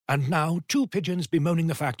And now, two pigeons bemoaning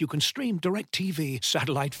the fact you can stream DirecTV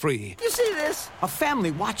satellite-free. You see this? A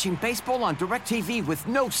family watching baseball on DirecTV with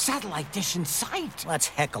no satellite dish in sight. Let's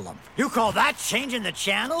heckle them. You call that changing the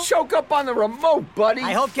channel? Choke up on the remote, buddy.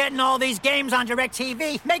 I hope getting all these games on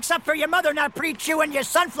DirecTV makes up for your mother not pre-chewing your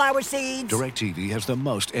sunflower seeds. DirecTV has the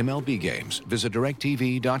most MLB games. Visit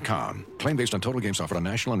DirecTV.com. Claim based on total games offered on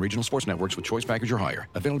national and regional sports networks with choice package or higher.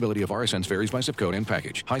 Availability of RSNs varies by zip code and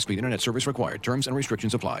package. High-speed internet service required. Terms and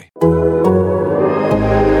restrictions apply.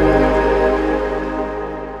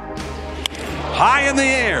 High in the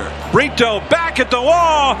air. Brito back at the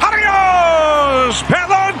wall. Adios,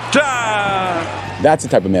 Pelota! That's the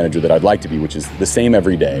type of manager that I'd like to be, which is the same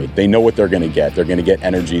every day. They know what they're going to get. They're going to get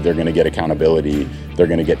energy. They're going to get accountability. They're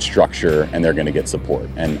going to get structure, and they're going to get support.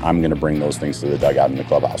 And I'm going to bring those things to the dugout in the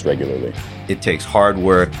clubhouse regularly. It takes hard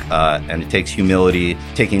work and it takes humility,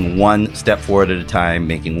 taking one step forward at a time,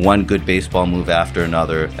 making one good baseball move after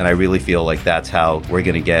another. And I really feel like that's how we're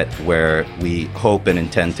going to get where we hope and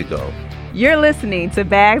intend to go. You're listening to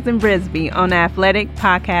Bags and Brisbee on the Athletic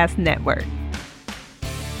Podcast Network.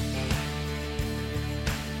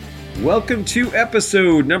 Welcome to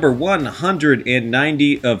episode number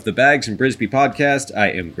 190 of the Bags and Brisbee podcast. I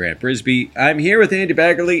am Grant Brisbee. I'm here with Andy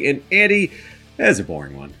Baggerly, and Andy, that's a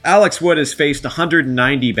boring one. Alex Wood has faced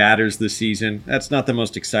 190 batters this season. That's not the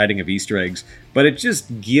most exciting of Easter eggs, but it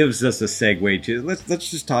just gives us a segue to let's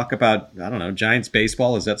just talk about, I don't know, Giants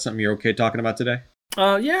baseball. Is that something you're okay talking about today?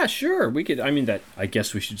 Yeah, sure. We could. I mean, I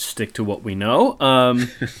guess we should stick to what we know.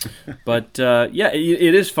 But yeah,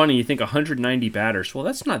 it is funny. You think 190 batters. Well,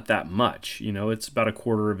 that's not that much. You know, it's about a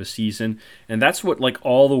quarter of a season, and that's what like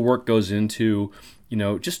all the work goes into. You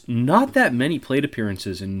know, just not that many plate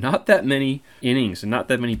appearances and not that many innings and not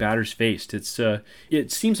that many batters faced. It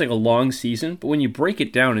seems like a long season, but when you break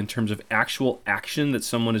it down in terms of actual action that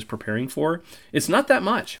someone is preparing for, it's not that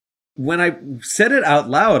much. When I said it out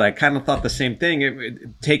loud, I kind of thought the same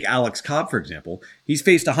thing. Take Alex Cobb, for example. He's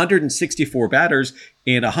faced 164 batters,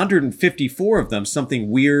 and 154 of them, something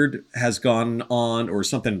weird has gone on or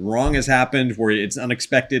something wrong has happened where it's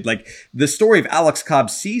unexpected. Like, the story of Alex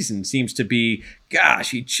Cobb's season seems to be,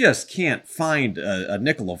 gosh, he just can't find a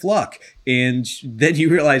nickel of luck. And then you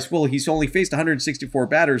realize, well, he's only faced 164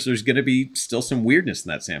 batters. There's going to be still some weirdness in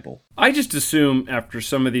that sample. I just assume after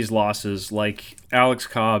some of these losses, like Alex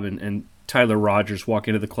Cobb and Tyler Rogers walk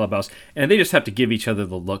into the clubhouse, and they just have to give each other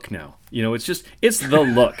the look now. You know, it's the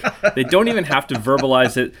look. They don't even have to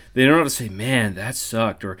verbalize it. They don't have to say, man, that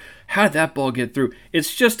sucked, or how did that ball get through?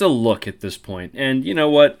 It's just a look at this point. And you know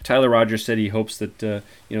what? Tyler Rogers said he hopes that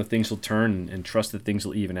things will turn and trust that things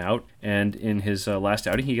will even out. And in his last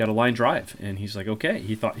outing, he got a line drive, and he's like, okay.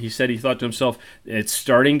 He thought to himself, it's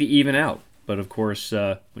starting to even out. But of course,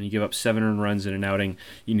 when you give up 7 earned runs in an outing,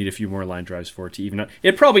 you need a few more line drives for it to even out.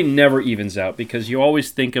 It probably never evens out because you always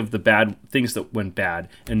think of the bad things that went bad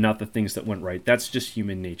and not the things that went right. That's just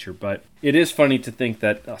human nature. But it is funny to think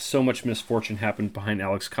that so much misfortune happened behind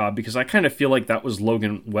Alex Cobb, because I kind of feel like that was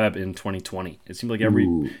Logan Webb in 2020. It seemed like every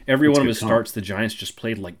one of his starts, the Giants just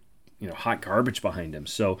played like hot garbage behind him.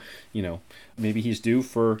 So maybe he's due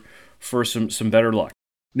for some better luck.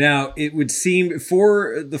 Now, it would seem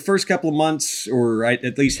for the first couple of months, or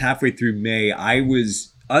at least halfway through May, I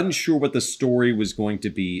was unsure what the story was going to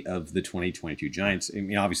be of the 2022 Giants. I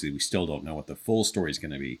mean, obviously, we still don't know what the full story is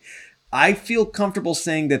going to be. I feel comfortable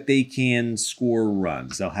saying that they can score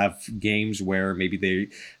runs. They'll have games where maybe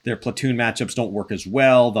their platoon matchups don't work as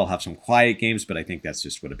well. They'll have some quiet games, but I think that's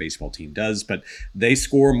just what a baseball team does. But they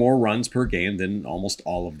score more runs per game than almost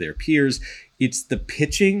all of their peers. It's the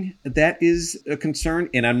pitching that is a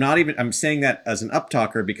concern, and I'm saying that as an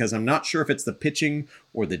uptalker because I'm not sure if it's the pitching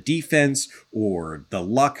or the defense or the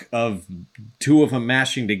luck of two of them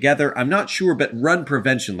mashing together. I'm not sure, but run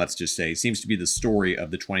prevention, let's just say, seems to be the story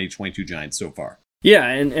of the 2022 Giants so far. Yeah,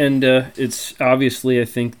 and it's obviously, I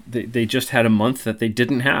think they just had a month that they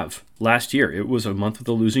didn't have last year. It was a month with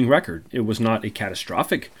a losing record. It was not a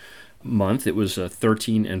catastrophic month. It was a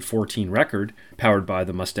 13-14 record powered by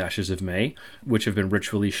the mustaches of May, which have been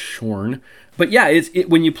ritually shorn. But yeah,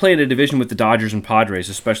 when you play in a division with the Dodgers and Padres,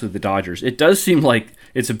 especially the Dodgers, it does seem like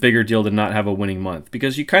it's a bigger deal to not have a winning month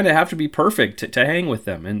because you kind of have to be perfect to hang with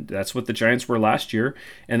them. And that's what the Giants were last year.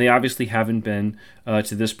 And they obviously haven't been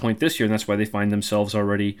to this point this year. And that's why they find themselves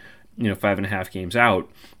already 5.5 games out,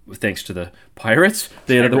 thanks to the Pirates.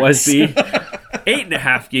 They'd otherwise be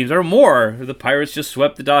 8.5 games or more. The Pirates just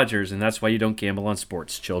swept the Dodgers, and that's why you don't gamble on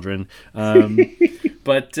sports, children.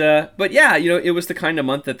 But yeah, it was the kind of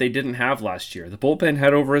month that they didn't have last year. The bullpen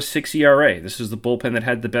had over a 6 ERA. This is the bullpen that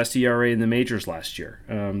had the best ERA in the majors last year.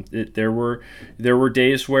 There were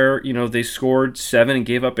days where they scored 7 and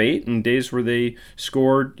gave up 8, and days where they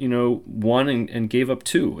scored 1 and gave up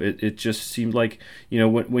 2. It just seemed like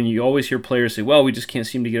when you always hear players say, "Well, we just can't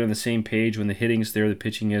seem to get on the same page when the hitting's there, the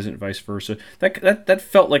pitching isn't, vice versa." That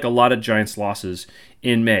felt like a lot of Giants losses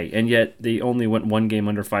in May, and yet they only went 1 game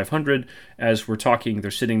under 500. As we're talking, they're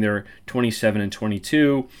sitting there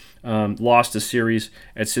 27-22. Lost a series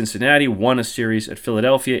at Cincinnati, won a series at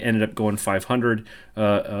Philadelphia, ended up going 500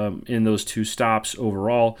 in those 2 stops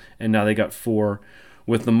overall, and now they got 4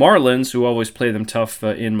 with the Marlins, who always play them tough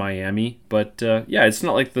in Miami. But yeah, it's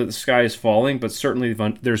not like the sky is falling, but certainly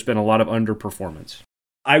there's been a lot of underperformance.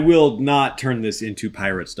 I will not turn this into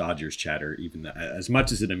Pirates-Dodgers chatter, even as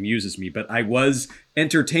much as it amuses me, but I was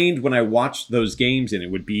entertained when I watched those games, and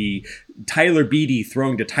it would be Tyler Beede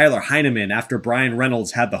throwing to Tyler Heineman after Brian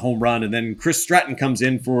Reynolds had the home run, and then Chris Stratton comes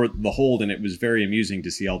in for the hold, and it was very amusing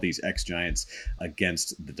to see all these ex-Giants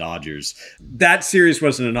against the Dodgers. That series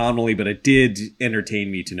was an anomaly, but it did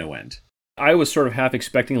entertain me to no end. I was sort of half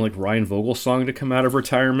expecting like Ryan Vogelsong to come out of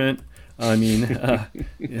retirement. I mean,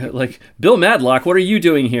 like, Bill Madlock, what are you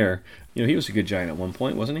doing here? He was a good Giant at one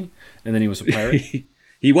point, wasn't he? And then he was a Pirate.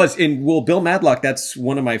 He was. And, well, Bill Madlock, that's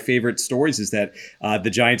one of my favorite stories, is that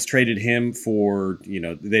the Giants traded him for,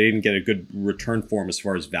 they didn't get a good return for him as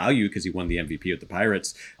far as value because he won the MVP with the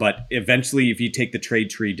Pirates. But eventually, if you take the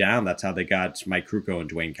trade tree down, that's how they got Mike Krukow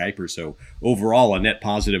and Dwayne Kuiper. So overall, a net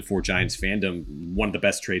positive for Giants fandom, one of the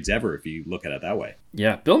best trades ever, if you look at it that way.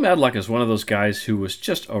 Yeah, Bill Madlock is one of those guys who was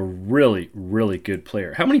just a really, really good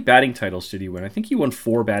player. How many batting titles did he win? I think he won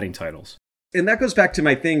 4 batting titles. And that goes back to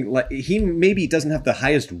my thing. Like, he maybe doesn't have the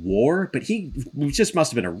highest WAR, but he just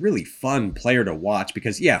must have been a really fun player to watch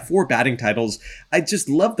because, 4 batting titles. I just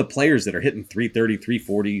love the players that are hitting 330,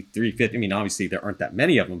 340, 350. I mean, obviously there aren't that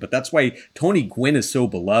many of them, but that's why Tony Gwynn is so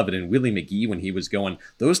beloved, and Willie McGee when he was going.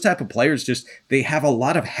 Those type of players they have a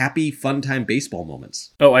lot of happy, fun time baseball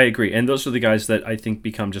moments. Oh, I agree. And those are the guys that I think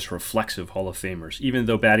become just reflexive Hall of Famers, even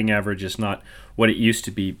though batting average is not what it used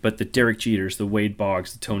to be. But the Derek Jeters, the Wade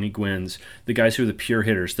Boggs, the Tony Gwynns, the guys who are the pure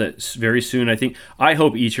hitters, that very soon, I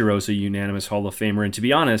hope Ichiro's a unanimous Hall of Famer. And to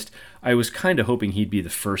be honest, I was kind of hoping he'd be the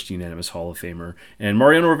first unanimous Hall of Famer. And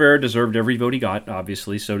Mariano Rivera deserved every vote he got,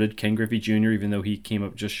 obviously. So did Ken Griffey Jr., even though he came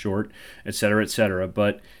up just short, et cetera, et cetera.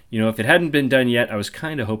 But, if it hadn't been done yet, I was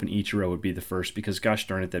kind of hoping Ichiro would be the first because, gosh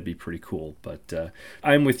darn it, that'd be pretty cool. But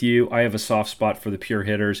I'm with you. I have a soft spot for the pure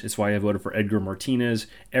hitters. It's why I voted for Edgar Martinez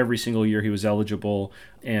every single year he was eligible.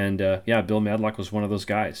 And, Bill Madlock was one of those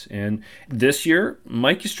guys. And this year,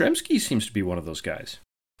 Mike Yastrzemski seems to be one of those guys.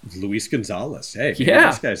 Luis Gonzalez. Hey,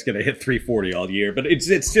 this guy's going to hit 340 all year. But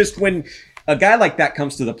it's just when a guy like that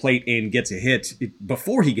comes to the plate and gets a hit,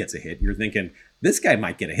 before he gets a hit, you're thinking, this guy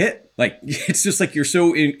might get a hit. Like, it's just like you're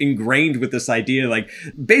so ingrained with this idea. Like,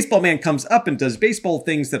 baseball man comes up and does baseball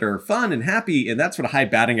things that are fun and happy, and that's what a high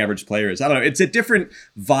batting average player is. I don't know. It's a different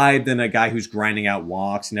vibe than a guy who's grinding out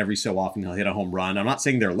walks, and every so often he'll hit a home run. I'm not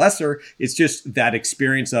saying they're lesser. It's just that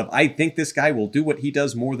experience of, I think this guy will do what he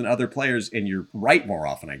does more than other players, and you're right more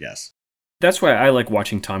often, I guess. That's why I like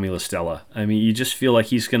watching Tommy La Stella. I mean, you just feel like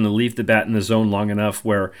he's going to leave the bat in the zone long enough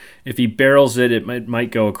where if he barrels it, it might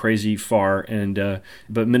go crazy far. And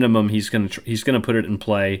but minimum, he's going to put it in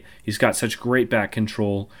play. He's got such great bat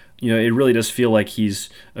control. It really does feel like he's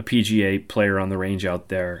a PGA player on the range out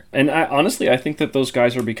there. And honestly, I think that those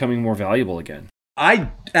guys are becoming more valuable again.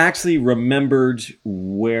 I actually remembered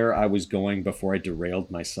where I was going before I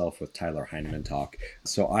derailed myself with Tyler Heineman talk.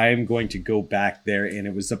 So I'm going to go back there, and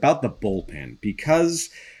it was about the bullpen. Because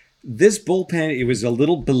this bullpen, it was a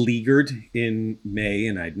little beleaguered in May,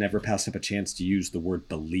 and I'd never pass up a chance to use the word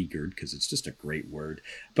beleaguered because it's just a great word.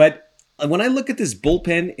 But when I look at this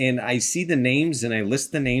bullpen and I see the names and I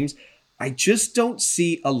list the names, I just don't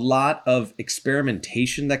see a lot of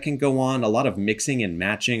experimentation that can go on, a lot of mixing and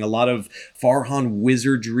matching, a lot of Farhan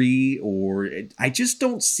wizardry, or I just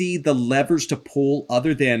don't see the levers to pull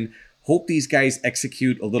other than hope these guys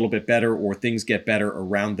execute a little bit better or things get better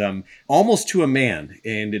around them, almost to a man.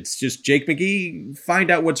 And it's just Jake McGee,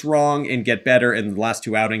 find out what's wrong and get better. And the last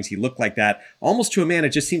 2 outings, he looked like that. Almost to a man, it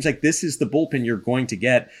just seems like this is the bullpen you're going to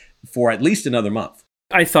get for at least another month.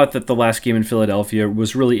 I thought that the last game in Philadelphia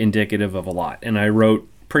was really indicative of a lot, and I wrote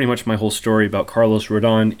pretty much my whole story about Carlos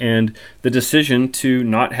Rodon and the decision to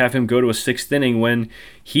not have him go to a 6th inning when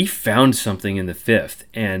he found something in the fifth,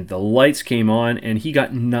 and the lights came on, and he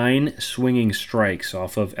got 9 swinging strikes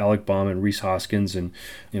off of Alec Baum and Rhys Hoskins, and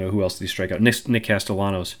who else did he strike out? Nick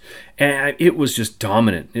Castellanos, and it was just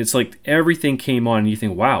dominant. It's like everything came on, and you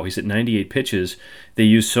think, wow, he's at 98 pitches. They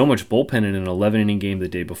used so much bullpen in an 11-inning game the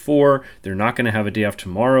day before. They're not going to have a day off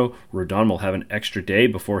tomorrow. Rodon will have an extra day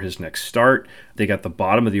before his next start. They got the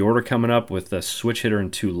bottom of the order coming up with a switch hitter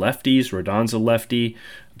and 2 lefties. Rodon's a lefty.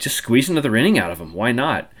 Just squeeze another inning out of him. Why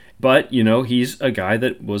not? But, he's a guy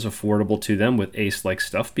that was affordable to them with ace-like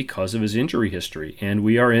stuff because of his injury history. And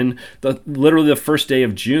we are in literally the first day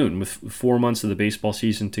of June with 4 months of the baseball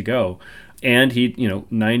season to go. And he,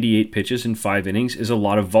 98 pitches in 5 innings is a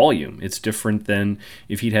lot of volume. It's different than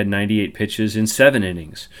if he'd had 98 pitches in 7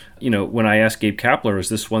 innings. When I asked Gabe Kapler, is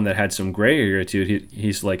this one that had some gray area to it?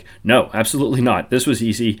 He's like, no, absolutely not. This was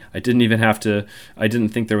easy. I didn't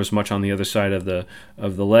think there was much on the other side of the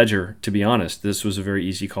ledger, to be honest. This was a very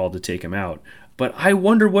easy call to take him out. But I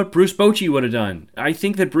wonder what Bruce Bochy would have done. I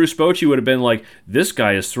think that Bruce Bochy would have been like, this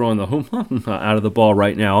guy is throwing the out of the ball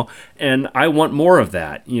right now, and I want more of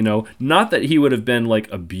that. Not that he would have been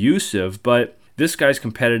like abusive, but this guy's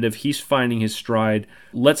competitive. He's finding his stride.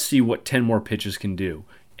 Let's see what 10 more pitches can do.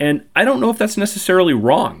 And I don't know if that's necessarily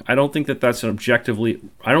wrong. I don't think that that's I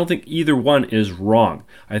don't think either one is wrong.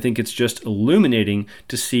 I think it's just illuminating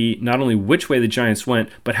to see not only which way the Giants went,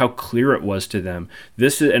 but how clear it was to them.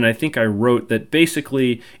 And I think I wrote that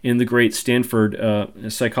basically in the great Stanford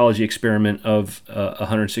psychology experiment of a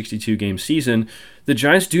 162-game season, the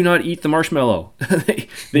Giants do not eat the marshmallow.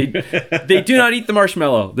 they do not eat the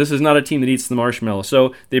marshmallow. This is not a team that eats the marshmallow.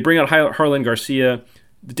 So they bring out Harlan Garcia.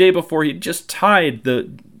 The day before, he just tied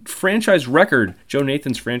the franchise record, Joe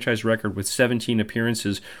Nathan's franchise record, with 17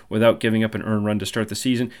 appearances without giving up an earned run to start the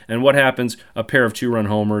season. And what happens? A pair of 2-run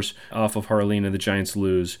homers off of Harleen, and the Giants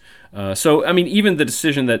lose. Even the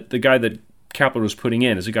decision that the guy that Kapler was putting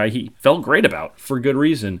in is a guy he felt great about for good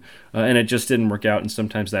reason, and it just didn't work out, and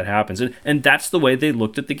sometimes that happens. And that's the way they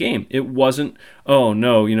looked at the game. It wasn't, oh,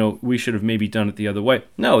 no, we should have maybe done it the other way.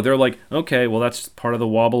 No, they're like, okay, well, that's part of the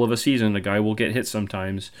wobble of a season. A guy will get hit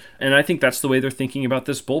sometimes. And I think that's the way they're thinking about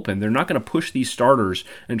this bullpen. They're not going to push these starters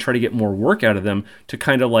and try to get more work out of them to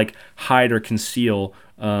kind of like hide or conceal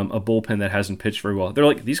a bullpen that hasn't pitched very well. They're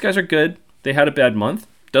like, these guys are good. They had a bad month.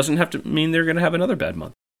 Doesn't have to mean they're going to have another bad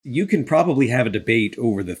month. You can probably have a debate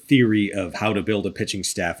over the theory of how to build a pitching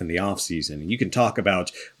staff in the offseason. You can talk about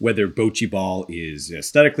whether Bochy ball is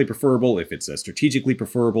aesthetically preferable, if it's strategically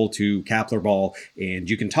preferable to Kapler ball, and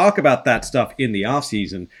you can talk about that stuff in the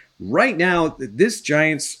offseason. Right now, this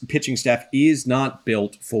Giants pitching staff is not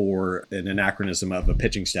built for an anachronism of a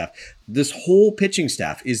pitching staff. This whole pitching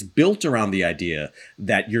staff is built around the idea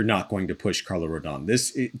that you're not going to push Carlos Rodon.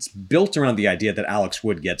 It's built around the idea that Alex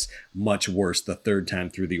Wood gets much worse the third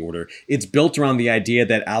time through the order. It's built around the idea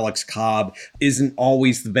that Alex Cobb isn't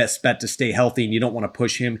always the best bet to stay healthy and you don't want to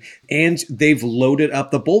push him. And they've loaded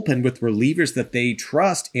up the bullpen with relievers that they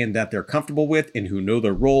trust and that they're comfortable with and who know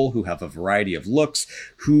their role, who have a variety of looks,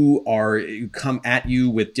 who come at you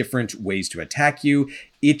with different ways to attack you.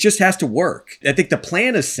 It just has to work. I think the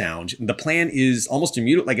plan is sound. The plan is almost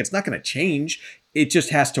immutable. Like, it's not going to change. It just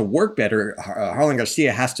has to work better. Harlan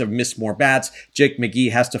Garcia has to miss more bats. Jake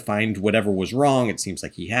McGee has to find whatever was wrong. It seems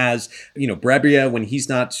like he has. Brebia, when he's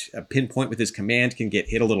not pinpoint with his command, can get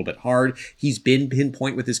hit a little bit hard. He's been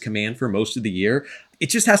pinpoint with his command for most of the year. It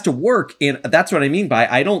just has to work. And that's what I mean by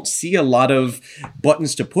I don't see a lot of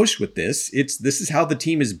buttons to push with this. This is how the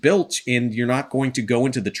team is built. And you're not going to go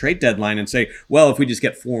into the trade deadline and say, well, if we just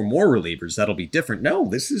get 4 more relievers, that'll be different. No,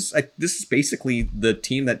 this is basically the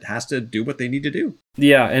team that has to do what they need to do.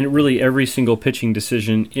 Yeah, and really every single pitching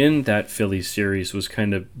decision in that Phillies series was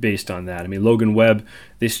kind of based on that. I mean, Logan Webb,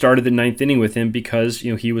 they started the 9th inning with him because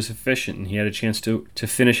he was efficient and he had a chance to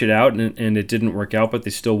finish it out, and it didn't work out, but they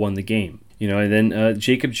still won the game. And then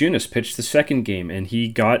Jacob Junis pitched the second game, and he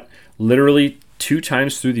got literally 2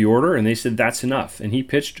 times through the order, and they said that's enough, and he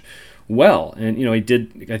pitched well. And, he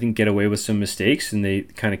did, I think, get away with some mistakes, and they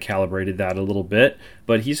kind of calibrated that a little bit.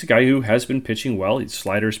 But he's a guy who has been pitching well. His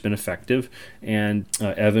slider's been effective. And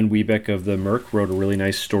Evan Wiebeck of the Merc wrote a really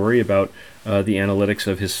nice story about the analytics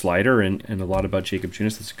of his slider and a lot about Jacob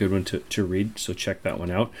Junis. That's a good one to read, so check that one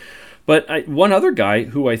out. But one other guy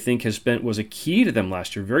who I think was a key to them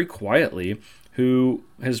last year, very quietly, who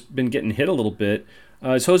has been getting hit a little bit,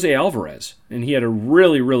 is Jose Alvarez. And he had a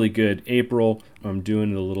really, really good April. I'm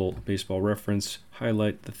doing a little baseball reference,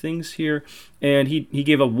 highlight the things here. And he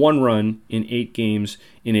gave up 1 run in 8 games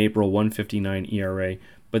in April, 1.59 ERA.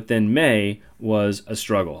 But then May was a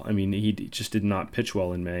struggle. I mean, he just did not pitch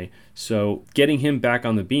well in May. So getting him back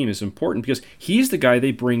on the beam is important because he's the guy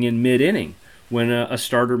they bring in mid-inning. When a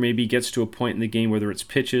starter maybe gets to a point in the game, whether it's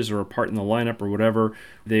pitches or a part in the lineup or whatever,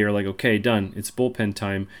 they are like, okay, done. It's bullpen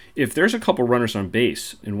time. If there's a couple runners on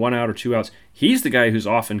base and 1 out or 2 outs, he's the guy who's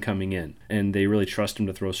often coming in, and they really trust him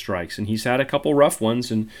to throw strikes. And he's had a couple rough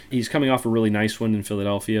ones, and he's coming off a really nice one in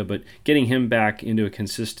Philadelphia, but getting him back into a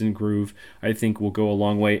consistent groove, I think, will go a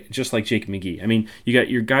long way, just like Jake McGee. I mean, you got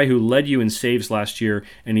your guy who led you in saves last year,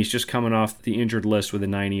 and he's just coming off the injured list with a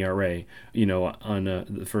 9 ERA, on the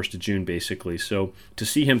 1st of June, basically. So to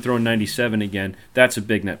see him throw 97 again, that's a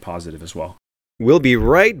big net positive as well. We'll be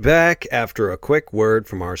right back after a quick word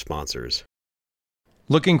from our sponsors.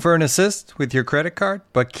 Looking for an assist with your credit card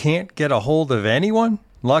but can't get a hold of anyone?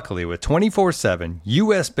 Luckily, with 24/7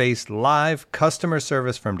 U.S.-based live customer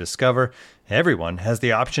service from Discover, everyone has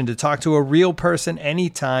the option to talk to a real person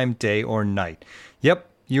anytime, day or night. Yep,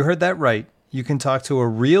 you heard that right. You can talk to a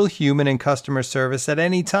real human in customer service at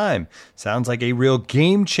any time. Sounds like a real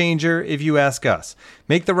game changer if you ask us.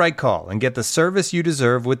 Make the right call and get the service you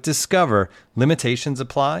deserve with Discover. Limitations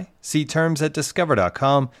apply. See terms at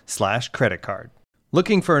discover.com/creditcard.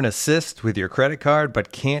 Looking for an assist with your credit card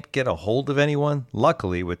but can't get a hold of anyone?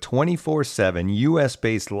 Luckily, with 24/7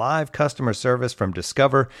 U.S.-based live customer service from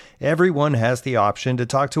Discover, everyone has the option to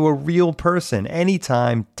talk to a real person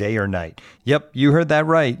anytime, day or night. Yep, you heard that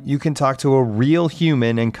right. You can talk to a real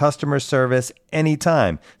human in customer service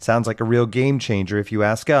anytime. Sounds like a real game changer if you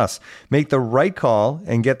ask us. Make the right call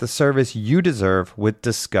and get the service you deserve with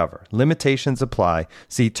Discover. Limitations apply.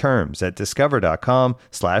 See terms at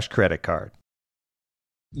discover.com/creditcard.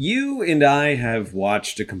 You and I have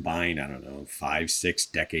watched a combined, 5-6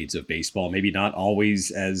 decades of baseball, maybe not always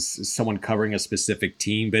as someone covering a specific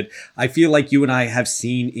team, but I feel like you and I have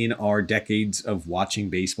seen in our decades of watching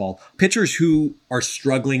baseball, pitchers who are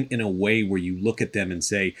struggling in a way where you look at them and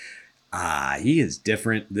say, he is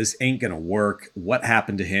different. This ain't going to work. What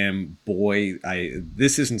happened to him? Boy,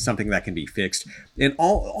 this isn't something that can be fixed. And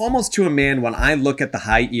almost to a man, when I look at the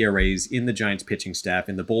high ERAs in the Giants pitching staff,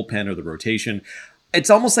 in the bullpen or the rotation, it's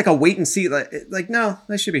almost like a wait and see, like, no,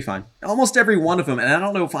 they should be fine. Almost every one of them. And I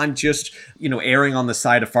don't know if I'm just, erring on the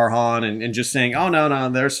side of Farhan and just saying, oh, no,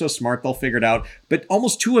 they're so smart, they'll figure it out. But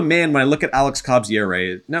almost to a man, when I look at Alex Cobb's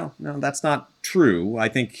ERA, no, that's not true. I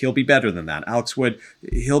think he'll be better than that. Alex Wood,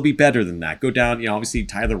 he'll be better than that. Go down, obviously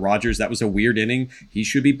Tyler Rogers, that was a weird inning. He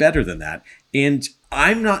should be better than that. And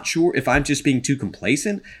I'm not sure if I'm just being too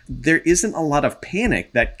complacent. There isn't a lot of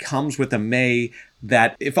panic that comes with a May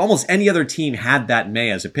that if almost any other team had that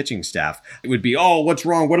May as a pitching staff, it would be, oh, what's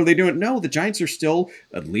wrong? What are they doing? No, the Giants are still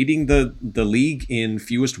leading the league in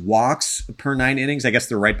fewest walks per 9 innings. I guess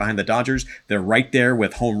they're right behind the Dodgers. They're right there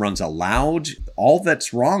with home runs allowed. All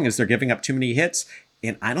that's wrong is they're giving up too many hits.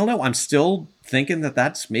 And I don't know. I'm still thinking that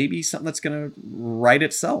that's maybe something that's going to right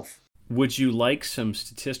itself. Would you like some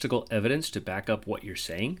statistical evidence to back up what you're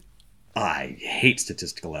saying? I hate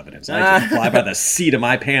statistical evidence. I just fly by the seat of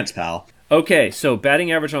my pants, pal. Okay, so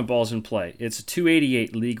batting average on balls in play. It's a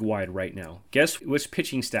 288 league-wide right now. Guess which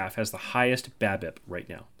pitching staff has the highest BABIP right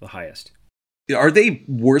now? The highest. Are they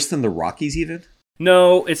worse than the Rockies even?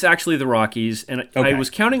 No, it's actually the Rockies. And okay. I was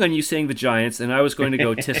counting on you saying the Giants, and I was going to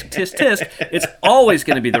go tisk, tisk, tisk. It's always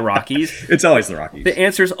going to be the Rockies. It's always the Rockies. The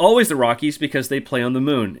answer is always the Rockies because they play on the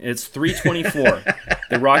moon. It's 324.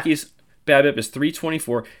 The Rockies' BABIP is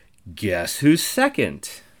 324. Guess who's second?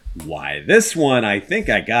 Why, this one, I think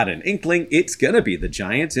I got an inkling. It's going to be the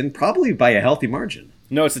Giants, and probably by a healthy margin.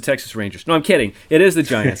 No, it's the Texas Rangers. No, I'm kidding. It is the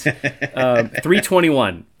Giants.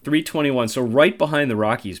 321. 321. So right behind the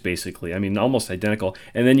Rockies, basically. I mean, almost identical.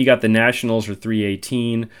 And then you got the Nationals are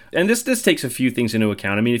 318. And this takes a few things into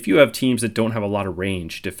account. I mean, if you have teams that don't have a lot of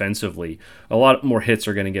range defensively, a lot more hits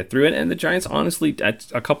are going to get through it. And the Giants, honestly,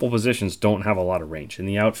 at a couple positions, don't have a lot of range. In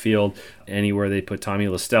the outfield, anywhere they put Tommy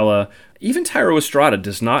La Stella, even Tyro Estrada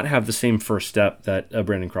does not have the same first step that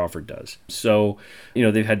Brandon Crawford does. So,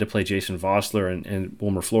 they've had to play Jason Vossler and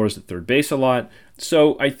Wilmer Flores at third base a lot.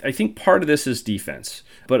 So I think part of this is defense,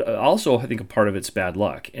 but also I think a part of it's bad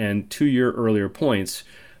luck. And to your earlier points,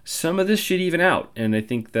 some of this should even out. And I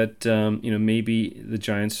think that, maybe the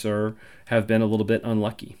Giants have been a little bit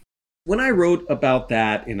unlucky. When I wrote about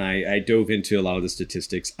that and I dove into a lot of the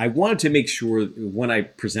statistics, I wanted to make sure when I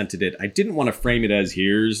presented it, I didn't want to frame it as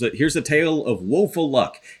here's a tale of woeful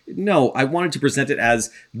luck. No, I wanted to present it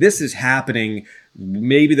as this is happening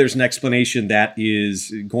Maybe there's an explanation that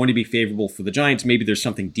is going to be favorable for the Giants. Maybe there's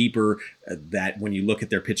something deeper that when you look at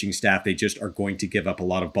their pitching staff, they just are going to give up a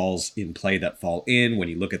lot of balls in play that fall in. When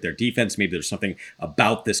you look at their defense, maybe there's something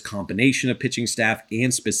about this combination of pitching staff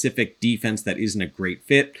and specific defense that isn't a great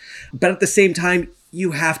fit. But at the same time,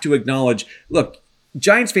 you have to acknowledge, look,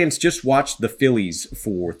 Giants fans just watched the Phillies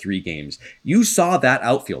for 3 games. You saw that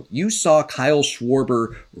outfield. You saw Kyle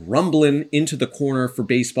Schwarber rumbling into the corner for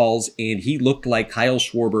baseballs, and he looked like Kyle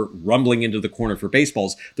Schwarber rumbling into the corner for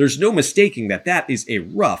baseballs. There's no mistaking that that is a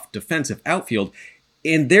rough defensive outfield.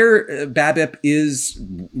 And their BABIP is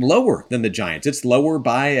lower than the Giants. It's lower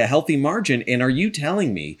by a healthy margin. And are you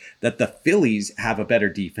telling me that the Phillies have a better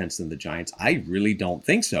defense than the Giants? I really don't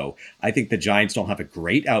think so. I think the Giants don't have a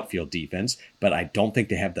great outfield defense, but I don't think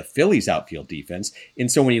they have the Phillies outfield defense. And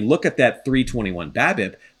so when you look at that 321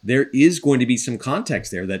 BABIP, there is going to be some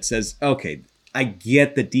context there that says, okay, I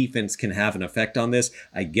get the defense can have an effect on this.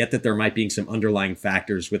 I get that there might be some underlying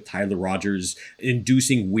factors with Tyler Rogers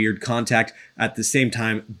inducing weird contact. At the same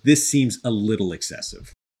time, this seems a little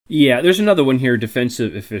excessive. Yeah, there's another one here,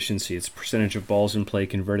 defensive efficiency. It's percentage of balls in play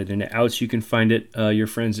converted into outs. You can find it. Your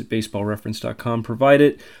friends at baseballreference.com provide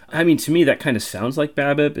it. I mean, to me, that kind of sounds like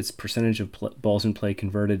BABIP. It's percentage of balls in play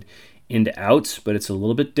converted into outs, but it's a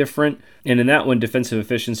little bit different. And in that one, defensive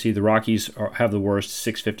efficiency, the Rockies have the worst,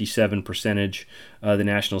 657 percentage. The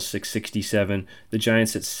Nationals, 667. The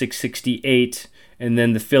Giants at 668. And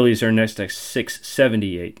then the Phillies are next at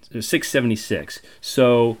 676.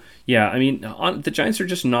 So, yeah, I mean, the Giants are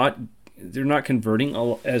just they're not converting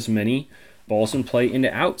as many balls in play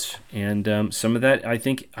into outs. And some of that, I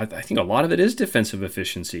think a lot of it is defensive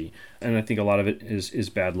efficiency. And I think a lot of it is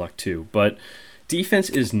bad luck too. But defense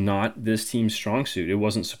is not this team's strong suit. It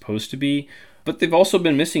wasn't supposed to be, but they've also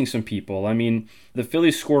been missing some people. I mean, the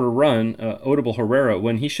Phillies scored a run, Odubel Herrera,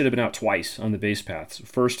 when he should have been out twice on the base paths.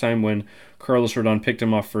 First time when Carlos Rodon picked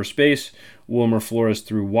him off first base, Wilmer Flores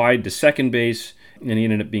threw wide to second base, and he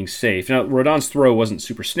ended up being safe. Now, Rodon's throw wasn't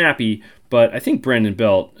super snappy, but I think Brandon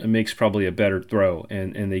Belt makes probably a better throw,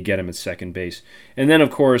 and they get him at second base. And then,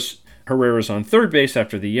 of course, Herrera's on third base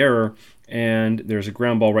after the error, and there's a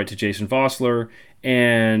ground ball right to Jason Vossler,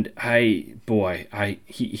 and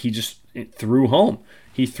he just threw home.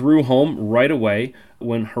 He threw home right away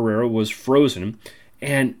when Herrera was frozen.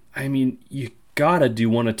 And, I mean, you gotta do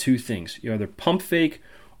one of two things. You either pump fake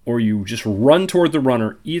or you just run toward the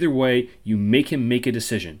runner. Either way, you make him make a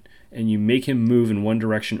decision, and you make him move in one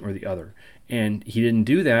direction or the other. And he didn't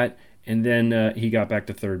do that. And then he got back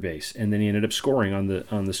to third base, and then he ended up scoring on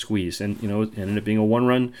the squeeze, and it ended up being a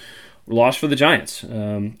 1-run loss for the Giants,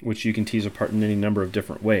 which you can tease apart in any number of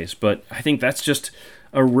different ways. But I think that's just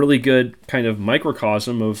a really good kind of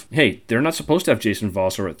microcosm of, hey, they're not supposed to have Jason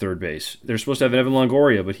Vossler at third base. They're supposed to have Evan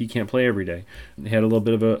Longoria, but he can't play every day. They had a little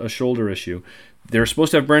bit of a shoulder issue. They're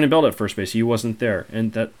supposed to have Brandon Belt at first base. He wasn't there.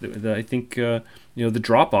 And that I think the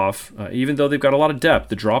drop-off, even though they've got a lot of depth,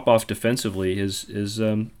 the drop-off defensively is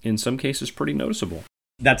in some cases pretty noticeable.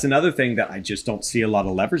 That's another thing that I just don't see a lot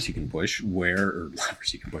of levers you can pull,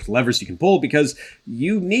 because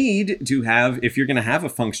you need to have, if you're going to have a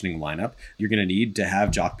functioning lineup, you're going to need to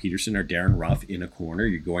have Jock Peterson or Darren Ruff in a corner.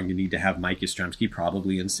 You're going to need to have Mike Yastrzemski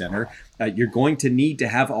probably in center. You're going to need to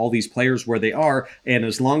have all these players where they are, and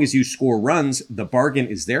as long as you score runs, the bargain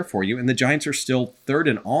is there for you. And the Giants are still third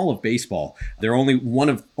in all of baseball. They're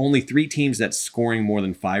only 3 teams that's scoring more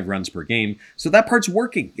than 5 runs per game. So that part's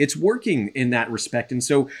working. It's working in that respect. And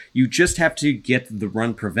so you just have to get the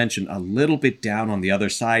run prevention a little bit down on the other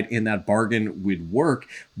side, and that bargain would work.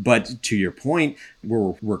 But to your point,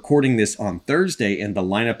 we're recording this on Thursday, and the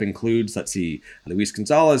lineup includes, Luis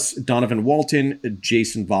Gonzalez, Donovan Walton,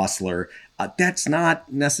 Jason Vossler. That's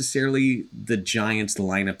not necessarily the Giants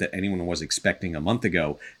lineup that anyone was expecting a month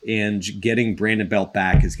ago. And getting Brandon Belt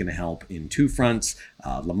back is going to help in 2 fronts.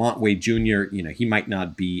 Lamont Wade Jr., he might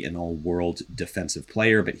not be an all-world defensive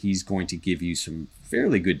player, but he's going to give you some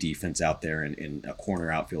fairly good defense out there in a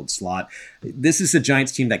corner outfield slot. This is a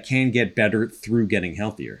Giants team that can get better through getting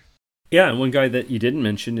healthier. Yeah, and one guy that you didn't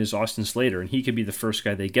mention is Austin Slater, and he could be the first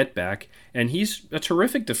guy they get back, and he's a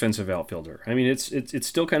terrific defensive outfielder. I mean, it's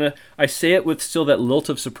still kind of, I say it with still that lilt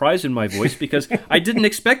of surprise in my voice, because I didn't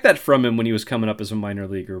expect that from him when he was coming up as a minor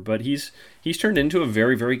leaguer, but he's turned into a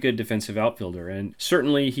very, very good defensive outfielder, and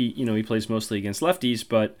certainly he plays mostly against lefties,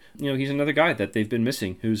 but he's another guy that they've been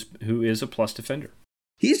missing who is a plus defender.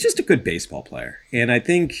 He's just a good baseball player. And I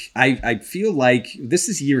think I feel like this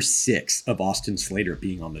is year 6 of Austin Slater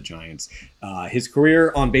being on the Giants. His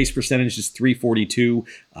career on base percentage is .342.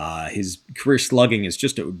 His career slugging is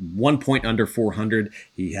just 1 point under 400.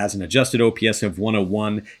 He has an adjusted OPS of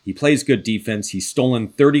 101. He plays good defense. He's stolen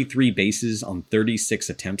 33 bases on 36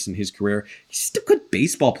 attempts in his career. He's just a good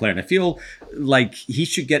baseball player. And I feel like he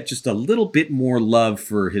should get just a little bit more love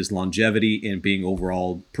for his longevity and being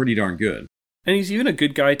overall pretty darn good. And he's even a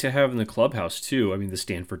good guy to have in the clubhouse, too. I mean, the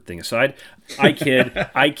Stanford thing aside. I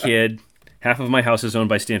kid. Half of my house is owned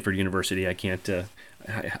by Stanford University. I can't...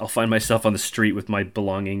 I'll find myself on the street with my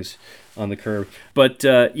belongings on the curb. But,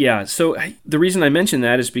 so the reason I mention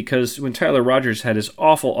that is because when Tyler Rogers had his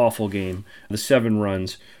awful game, the 7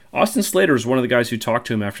 runs, Austin Slater was one of the guys who talked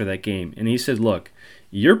to him after that game. And he said, look,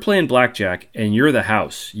 you're playing blackjack and you're the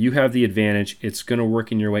house. You have the advantage. It's going to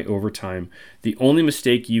work in your way over time. The only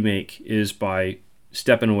mistake you make is by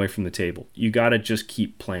stepping away from the table. You got to just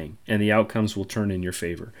keep playing and the outcomes will turn in your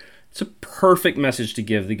favor. It's a perfect message to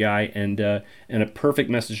give the guy and a perfect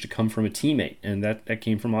message to come from a teammate. And that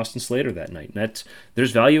came from Austin Slater that night. And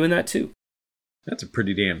there's value in that too. That's a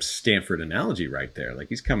pretty damn Stanford analogy right there. Like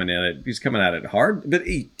he's coming at it hard, but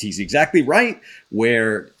he's exactly right.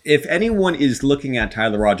 Where if anyone is looking at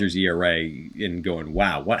Tyler Rogers' ERA and going,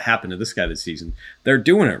 wow, what happened to this guy this season? They're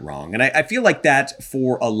doing it wrong. And I feel like that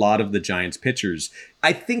for a lot of the Giants pitchers.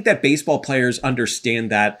 I think that baseball players understand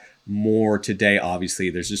that more today. Obviously,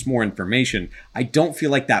 there's just more information. I don't feel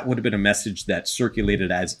like that would have been a message that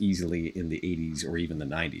circulated as easily in the 80s or even the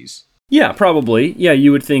 90s. Yeah, probably. Yeah,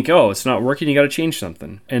 you would think, oh, it's not working, you got to change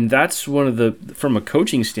something. And that's from a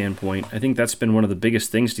coaching standpoint, I think that's been one of the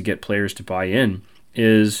biggest things to get players to buy in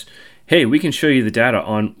is, hey, we can show you the data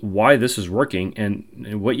on why this is working.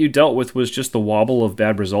 And what you dealt with was just the wobble of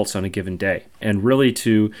bad results on a given day. And really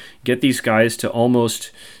to get these guys to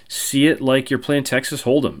almost see it like you're playing Texas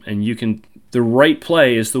Hold'em. And the right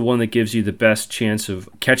play is the one that gives you the best chance of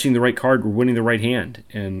catching the right card or winning the right hand.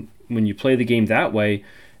 And when you play the game that way,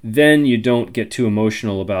 then you don't get too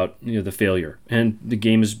emotional about the failure. And the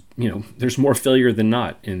game is, there's more failure than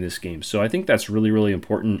not in this game. So I think that's really, really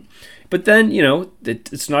important. But then,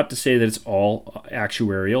 it's not to say that it's all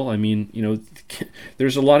actuarial. I mean,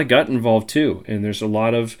 there's a lot of gut involved too. And there's a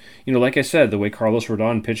lot of, like I said, the way Carlos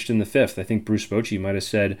Rodon pitched in the 5th, I think Bruce Bochy might have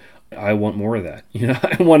said, I want more of that.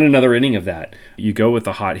 I want another inning of that. You go with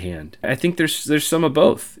the hot hand. I think there's some of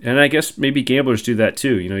both. And I guess maybe gamblers do that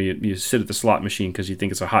too. You sit at the slot machine because you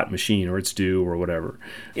think it's a hot machine or it's due or whatever.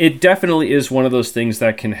 It definitely is one of those things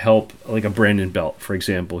that can help, like a Brandon Belt, for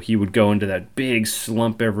example. He would go into that big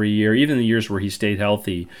slump every year. Even the years where he stayed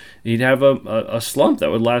healthy, he'd have a slump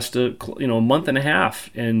that would last a month and a half.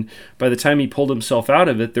 And by the time he pulled himself out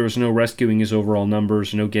of it, there was no rescuing his overall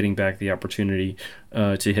numbers, no getting back the opportunity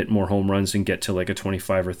to hit more home runs and get to like a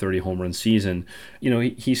 25 or 30 home run season.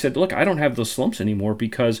 He said, look, I don't have those slumps anymore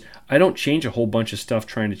because I don't change a whole bunch of stuff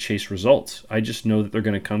trying to chase results. I just know that they're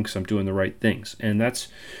going to come because I'm doing the right things. And that's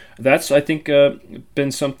I think,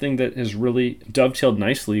 been something that has really dovetailed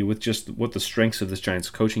nicely with just what the strengths of this Giants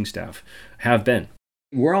coaching staff have been.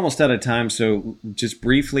 We're almost out of time, so just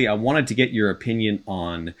briefly, I wanted to get your opinion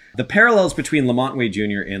on the parallels between LaMonte Wade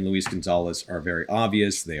Jr. and Luis Gonzalez are very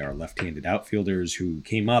obvious. They are left-handed outfielders who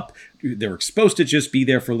came up. They were supposed to just be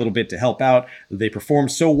there for a little bit to help out. They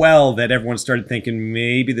performed so well that everyone started thinking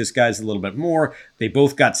maybe this guy's a little bit more. They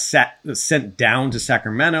both got sent down to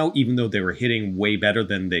Sacramento, even though they were hitting way better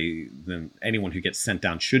than anyone who gets sent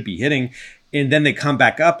down should be hitting. And then they come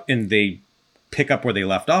back up and they pick up where they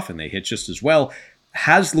left off and they hit just as well.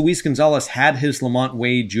 Has Luis Gonzalez had his LaMonte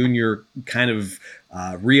Wade Jr. kind of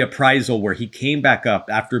reappraisal where he came back up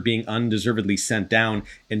after being undeservedly sent down,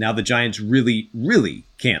 and now the Giants really, really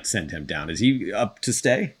can't send him down? Is he up to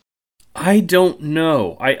stay? I don't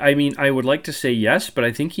know. I mean, I would like to say yes, but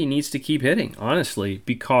I think he needs to keep hitting, honestly,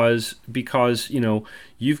 because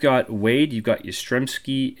you've got Wade, you've got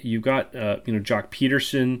Yastrzemski, you've got Jock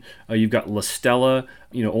Peterson, you've got La Stella.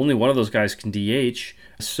 Only one of those guys can DH.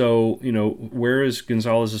 So, where is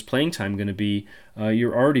Gonzalez's playing time going to be?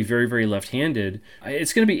 You're already very, very left-handed.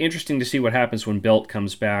 It's going to be interesting to see what happens when Belt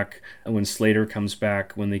comes back, when Slater comes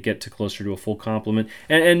back, when they get to closer to a full complement.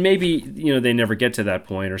 And maybe, they never get to that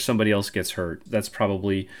point or somebody else gets hurt. That's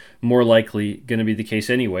probably more likely going to be the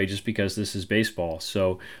case anyway, just because this is baseball.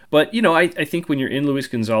 So, but, I think when you're in Luis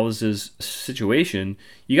Gonzalez's situation,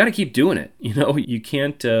 you got to keep doing it. You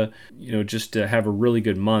can't, just have a really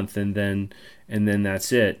good month and then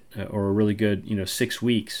that's it, or a really good 6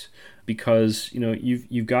 weeks, because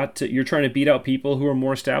you've got to, you're trying to beat out people who are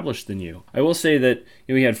more established than you. I will say that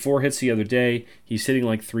he had 4 hits the other day. He's hitting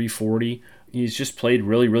like 340. He's just played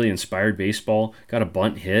really, really inspired baseball. Got a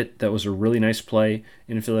bunt hit. That was a really nice play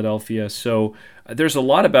in Philadelphia. So there's a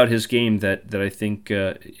lot about his game that I think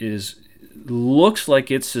looks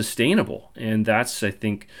like it's sustainable. And that's, I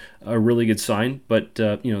think, a really good sign. But,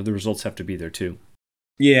 the results have to be there too.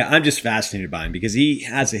 Yeah, I'm just fascinated by him because he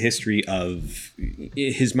has a history of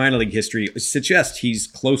his minor league history suggests he's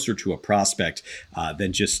closer to a prospect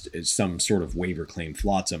than just some sort of waiver claim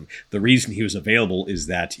flotsam. The reason he was available is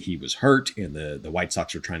that he was hurt and the White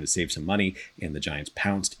Sox were trying to save some money and the Giants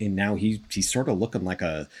pounced. And now he's sort of looking like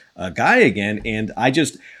a guy again. And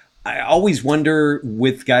I always wonder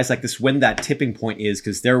with guys like this when that tipping point is,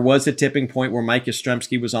 because there was a tipping point where Mike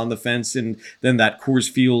Yastrzemski was on the fence, and then that Coors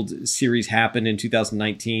Field series happened in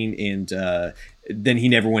 2019, and then he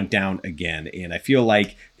never went down again. And I feel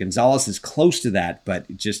like Gonzalez is close to that, but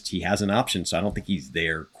he has an option, so I don't think he's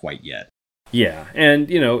there quite yet. Yeah,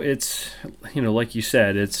 and it's like you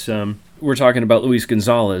said, it's we're talking about Luis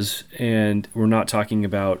Gonzalez, and we're not talking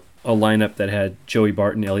about a lineup that had Joey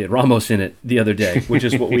Bart and Elliot Ramos in it the other day, which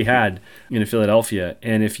is what we had in Philadelphia.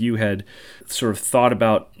 And if you had sort of thought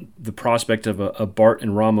about the prospect of a Bart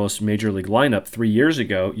and Ramos major league lineup 3 years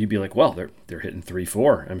ago, you'd be like, well, they're hitting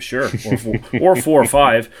 3-4, I'm sure, or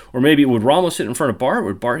 4-5, or maybe would Ramos hit in front of Bart?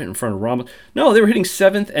 Would Bart hit in front of Ramos? No, they were hitting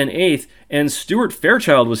 7th and 8th, and Stuart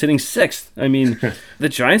Fairchild was hitting 6th. I mean, the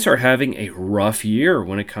Giants are having a rough year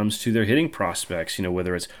when it comes to their hitting prospects.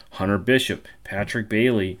 Whether it's Hunter Bishop, Patrick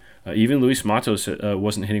Bailey. Even Luis Matos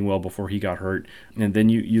wasn't hitting well before he got hurt. And then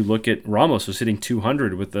you look at Ramos was hitting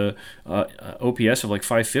 200 with the OPS of like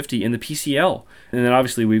 550 in the PCL. And then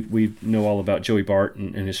obviously we know all about Joey Bart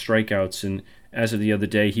and his strikeouts. And as of the other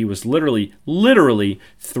day, he was literally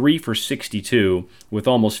 3 for 62 with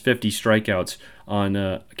almost 50 strikeouts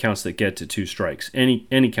on counts that get to 2 strikes.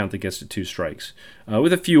 Any count that gets to 2 strikes,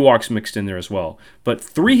 with a few walks mixed in there as well. But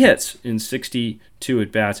 3 hits in 62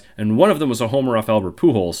 at-bats, and one of them was a homer off Albert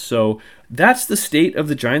Pujols. So that's the state of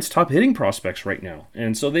the Giants' top hitting prospects right now.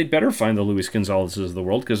 And so they'd better find the Luis Gonzalez's of the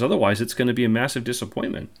world, because otherwise it's going to be a massive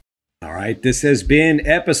disappointment. All right, this has been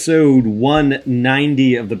episode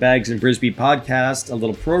 190 of the Bags and Brisbee podcast. A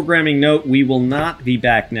little programming note, we will not be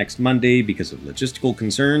back next Monday because of logistical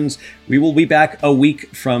concerns. We will be back a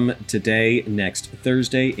week from today, next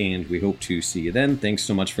Thursday, and we hope to see you then. Thanks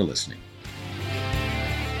so much for listening.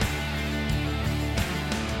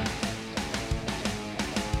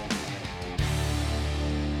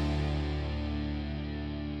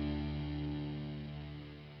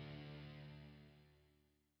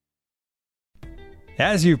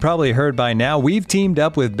 As you've probably heard by now, we've teamed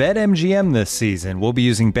up with BetMGM this season. We'll be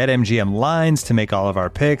using BetMGM lines to make all of our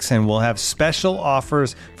picks, and we'll have special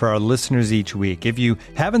offers for our listeners each week. If you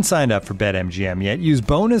haven't signed up for BetMGM yet, use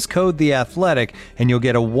bonus code The Athletic, and you'll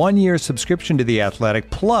get a 1-year subscription to The Athletic,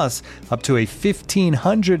 plus up to a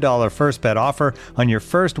 $1,500 first bet offer on your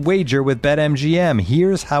first wager with BetMGM.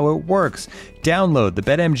 Here's how it works. Download the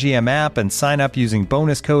BetMGM app and sign up using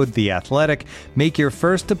bonus code The Athletic. Make your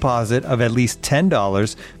first deposit of at least $10.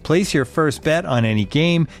 Place your first bet on any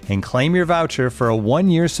game and claim your voucher for a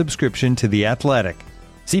 1-year subscription to The Athletic.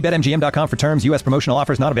 See BetMGM.com for terms. U.S. promotional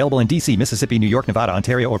offers not available in D.C., Mississippi, New York, Nevada,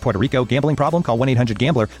 Ontario, or Puerto Rico. Gambling problem? Call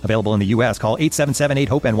 1-800-GAMBLER. Available in the U.S. Call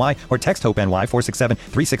 877-8-HOPE-NY or text HOPE-NY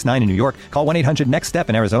 467-369 in New York. Call 1-800-NEXT-STEP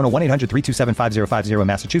in Arizona. 1-800-327-5050 in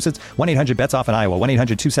Massachusetts. 1-800-BETS-OFF in Iowa.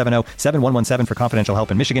 1-800-270-7117 for confidential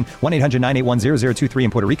help in Michigan. 1-800-981-0023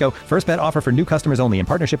 in Puerto Rico. First bet offer for new customers only in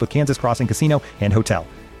partnership with Kansas Crossing Casino and Hotel.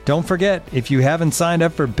 Don't forget, if you haven't signed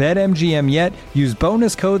up for BetMGM yet, use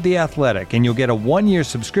bonus code The Athletic, and you'll get a 1-year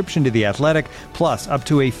subscription to The Athletic, plus up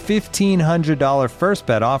to a $1,500 first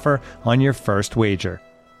bet offer on your first wager.